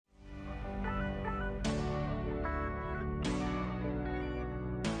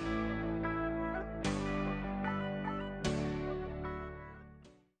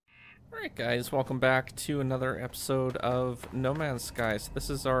Alright guys, welcome back to another episode of No Man's Sky. So this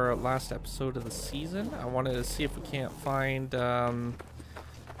is our last episode of the season. I wanted to see if we can't find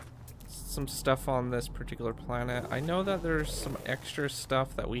some stuff on this particular planet. I know that there's some extra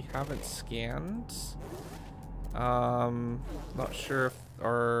stuff that we haven't scanned. Not sure if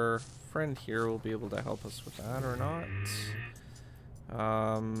our friend here will be able to help us with that or not.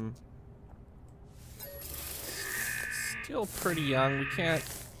 Still pretty young. We can't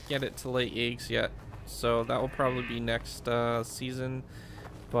get it to lay eggs yet, so that will probably be next season.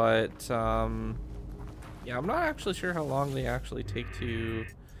 But yeah, I'm not actually sure how long they actually take to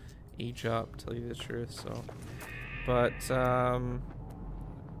age up, to tell you the truth. So, but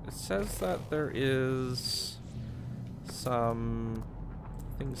it says that there is some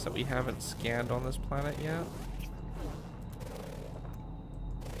things that we haven't scanned on this planet yet.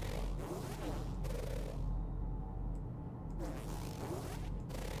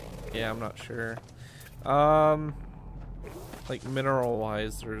 Yeah, I'm not sure. Like mineral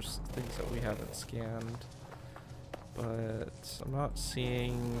wise, there's things that we haven't scanned, but I'm not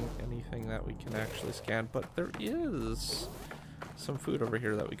seeing anything that we can actually scan. But there is some food over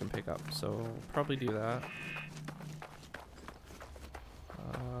here that we can pick up, so we'll probably do that.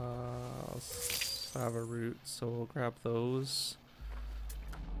 Let's have a root, so we'll grab those.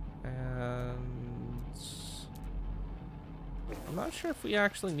 And I'm not sure if we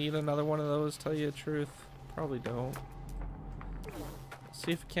actually need another one of those, tell you the truth. Probably don't.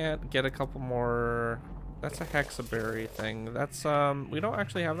 See if we can't get a couple more. That's a hexaberry thing. That's we don't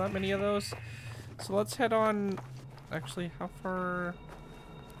actually have that many of those. So let's head on. Actually, how far?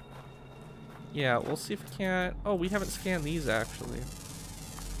 Yeah, we'll see if we can't. Oh, we haven't scanned these actually.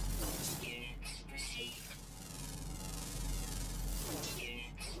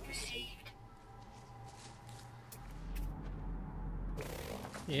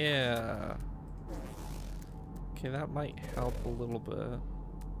 Yeah. Okay, that might help a little bit.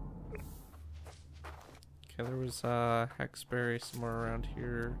 Okay, there was hexberry somewhere around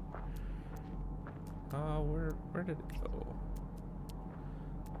here. Where did it go?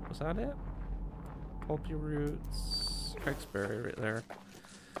 Was that it? Pulpy roots, hexberry right there.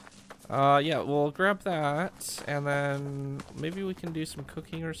 Yeah, we'll grab that, and then maybe we can do some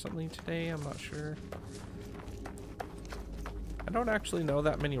cooking or something today. I'm not sure. I don't actually know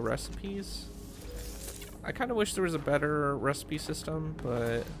that many recipes. I kind of wish there was a better recipe system,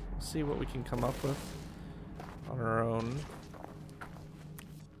 but we'll see what we can come up with on our own.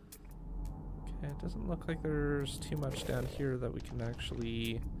 Okay, it doesn't look like there's too much down here that we can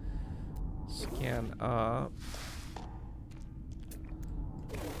actually scan up.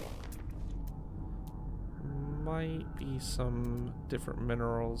 Might be some different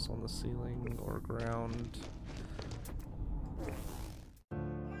minerals on the ceiling or ground.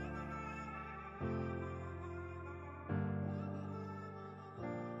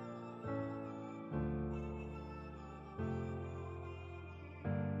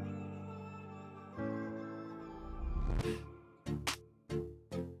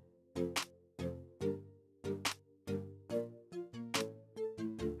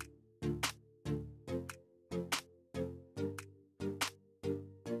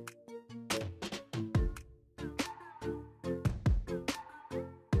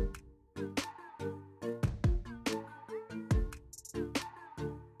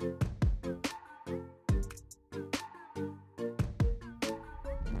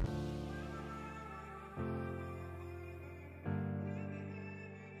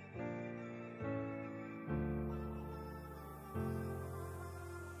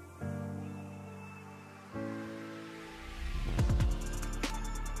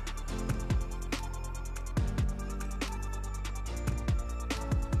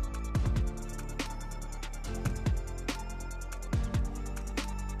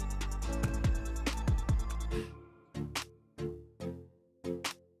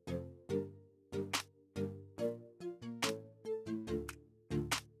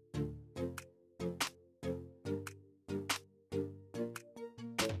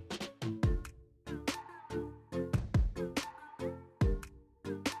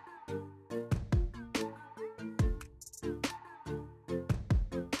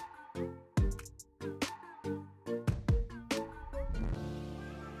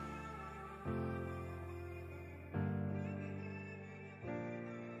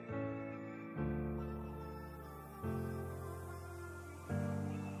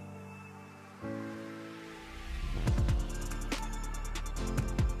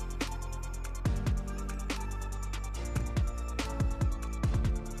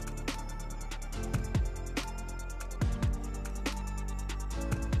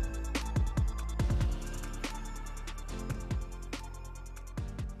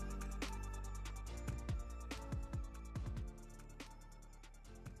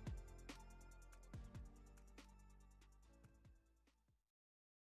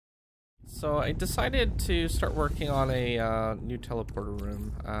 So I decided to start working on a new teleporter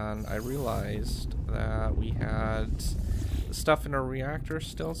room, and I realized that we had the stuff in our reactor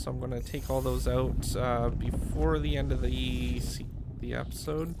still, so I'm going to take all those out before the end of the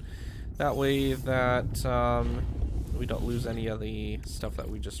episode. That way that we don't lose any of the stuff that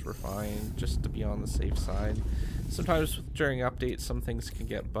we just refined, just to be on the safe side. Sometimes during updates some things can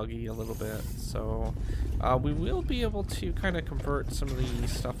get buggy a little bit, so we will be able to kind of convert some of the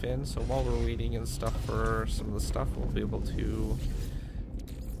stuff in. So while we're waiting and stuff for some of the stuff, we'll be able to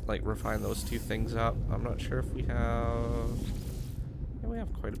like refine those two things up. I'm not sure if we have... Yeah, we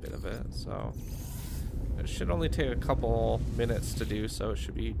have quite a bit of it, so it should only take a couple minutes to do, so it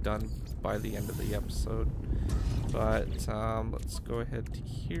should be done by the end of the episode. But let's go ahead to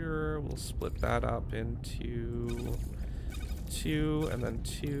here. We'll split that up into 2 and then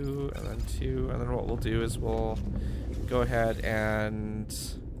 2 and then 2, and then what we'll do is we'll go ahead and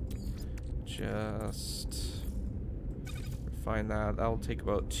just refine that. That'll take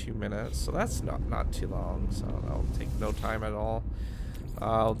about 2 minutes, so that's not too long, so that'll take no time at all.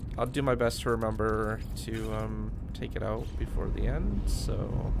 I'll do my best to remember to take it out before the end.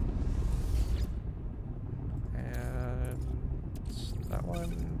 So, and that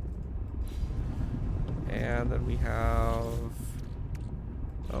one, and then we have,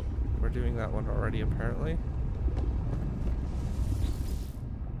 oh, we're doing that one already apparently.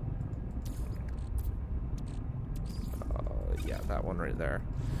 Yeah, that one right there.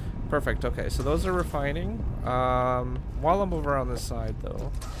 Perfect. Okay, so those are refining. While I'm over on this side,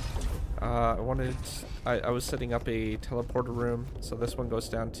 though, I was setting up a teleporter room, so this one goes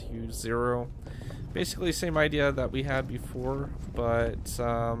down to 0. Basically, same idea that we had before, but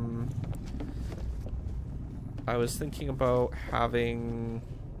I was thinking about having.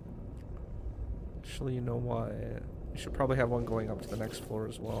 Actually, you know what? We should probably have one going up to the next floor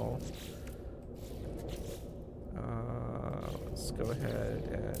as well. Let's go ahead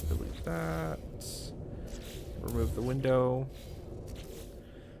and delete that. Remove the window.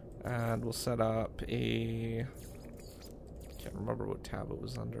 And we'll set up a... Can't remember what tab it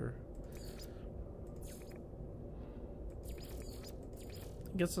was under.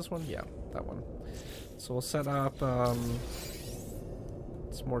 I guess this one? Yeah, that one. So we'll set up some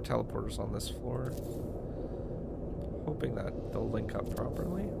more teleporters on this floor. Hoping that they'll link up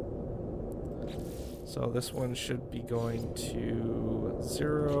properly. So this one should be going to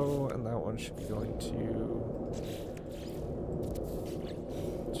 0, and that one should be going to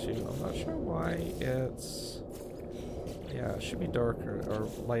 2. I'm not sure why it's... Yeah, it should be darker or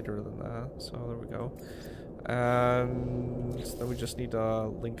lighter than that. So there we go. And then we just need to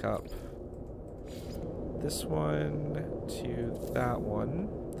link up this one to that one.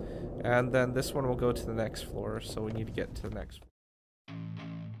 And then this one will go to the next floor, so we need to get to the next floor.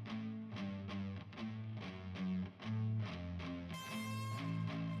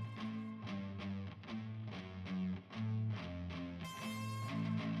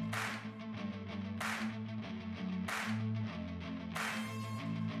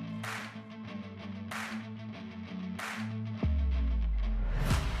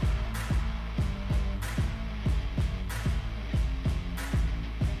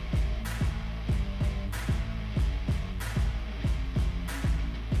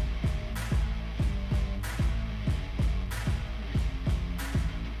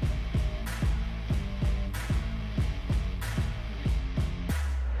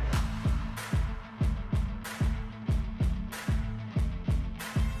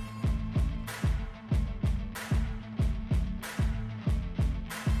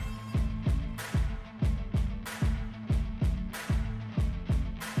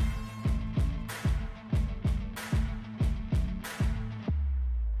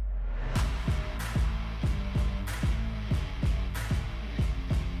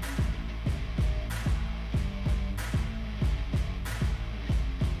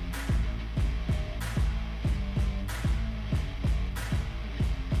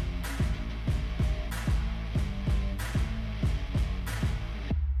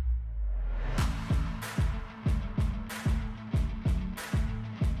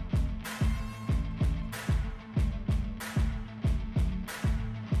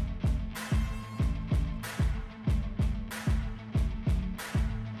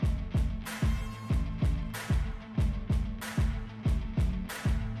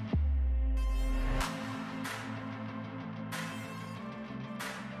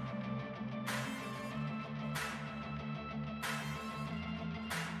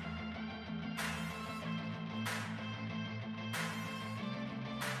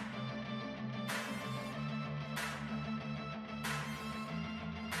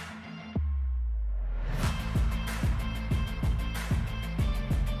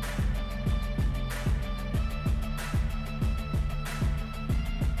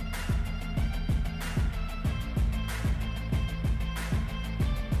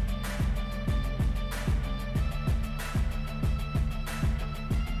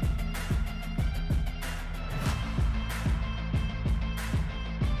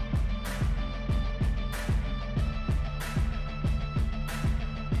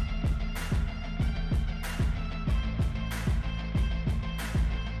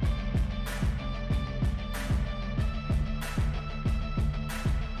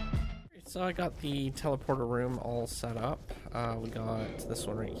 So I got the teleporter room all set up. We got this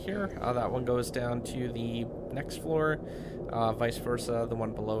one right here. That one goes down to the next floor. Vice versa, the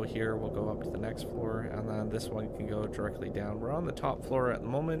one below here will go up to the next floor, and then this one can go directly down. We're on the top floor at the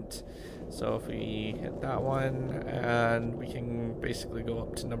moment, so if we hit that one, and we can basically go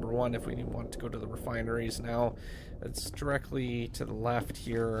up to number 1 if we want to go to the refineries now. It's directly to the left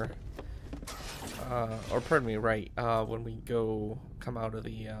here, or pardon me, right, when we come out of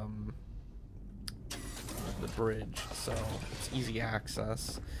the bridge, so it's easy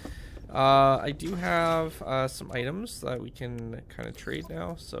access. I do have some items that we can kind of trade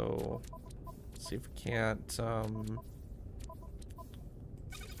now, so let's see if we can't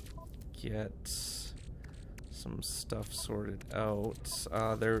get some stuff sorted out.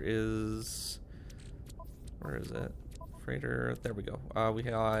 There is, where is it? Freighter, there we go. We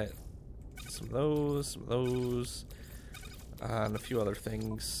got some of those, and a few other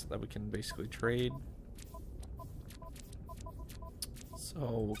things that we can basically trade. So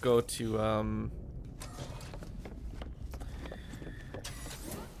we'll go to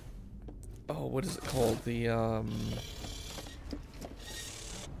oh, what is it called? The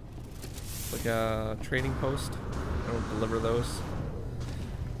like a trading post. We'll deliver those,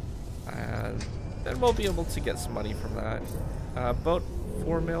 and then we'll be able to get some money from that. About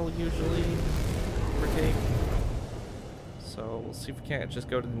 4 mil usually per take. So we'll see if we can't just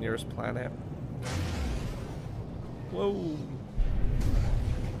go to the nearest planet. Whoa.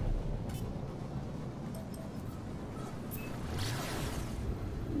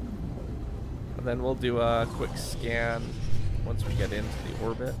 And then we'll do a quick scan once we get into the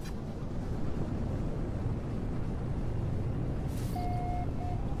orbit.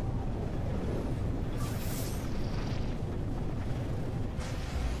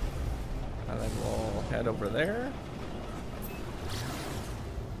 And then we'll head over there.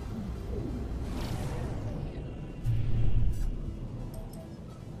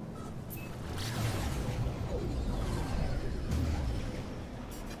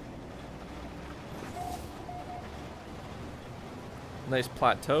 Nice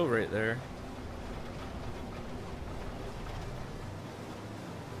plateau right there.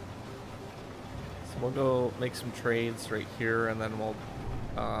 So we'll go make some trades right here, and then we'll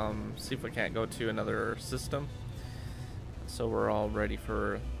see if we can't go to another system. So we're all ready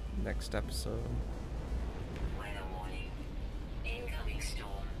for next episode. Weather warning. Incoming storm.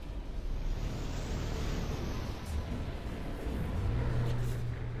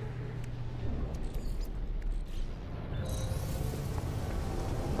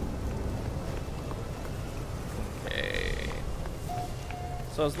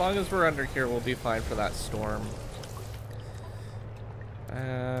 So as long as we're under here, we'll be fine for that storm.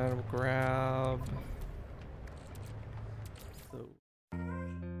 And we'll grab the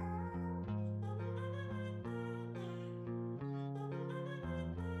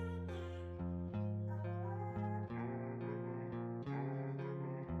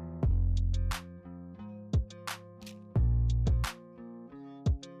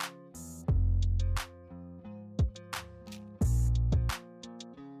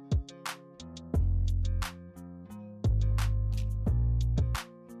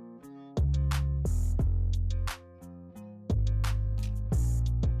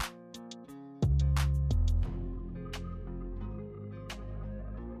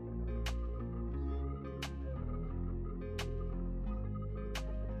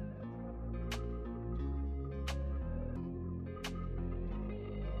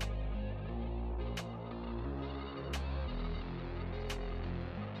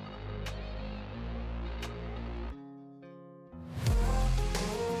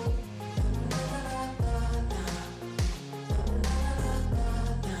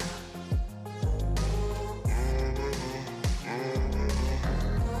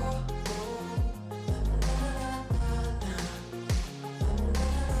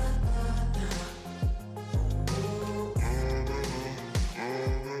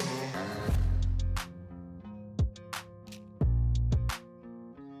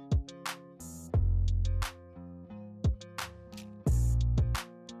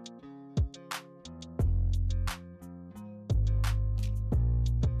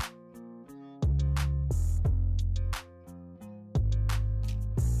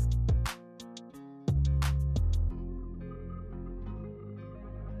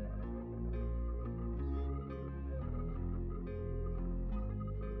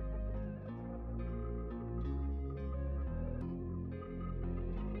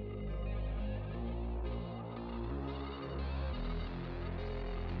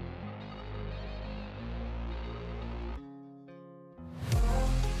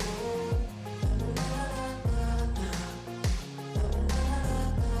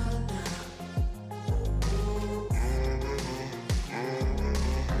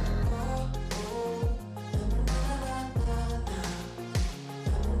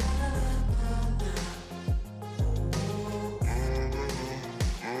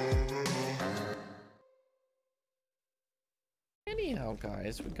Anyhow,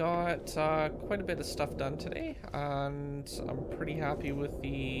 guys, we got quite a bit of stuff done today, and I'm pretty happy with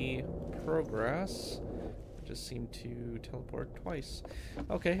the progress. I just seemed to teleport twice.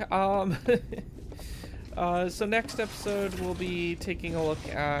 Okay, so next episode we'll be taking a look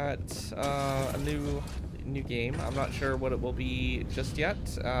at a new game. I'm not sure what it will be just yet.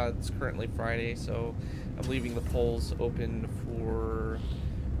 It's currently Friday, so I'm leaving the polls open for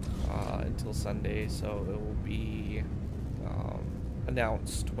until Sunday, so it will be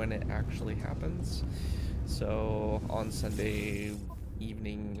announced when it actually happens. So on Sunday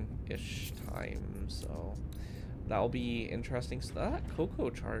evening-ish time, so that'll be interesting. So that cocoa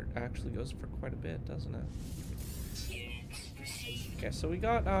chart actually goes for quite a bit, doesn't it? Okay, so we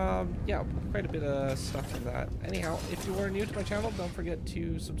got yeah, quite a bit of stuff in that. Anyhow, if you are new to my channel, don't forget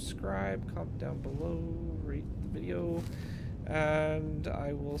to subscribe, comment down below, rate the video, and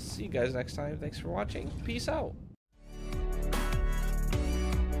I will see you guys next time. Thanks for watching. Peace out.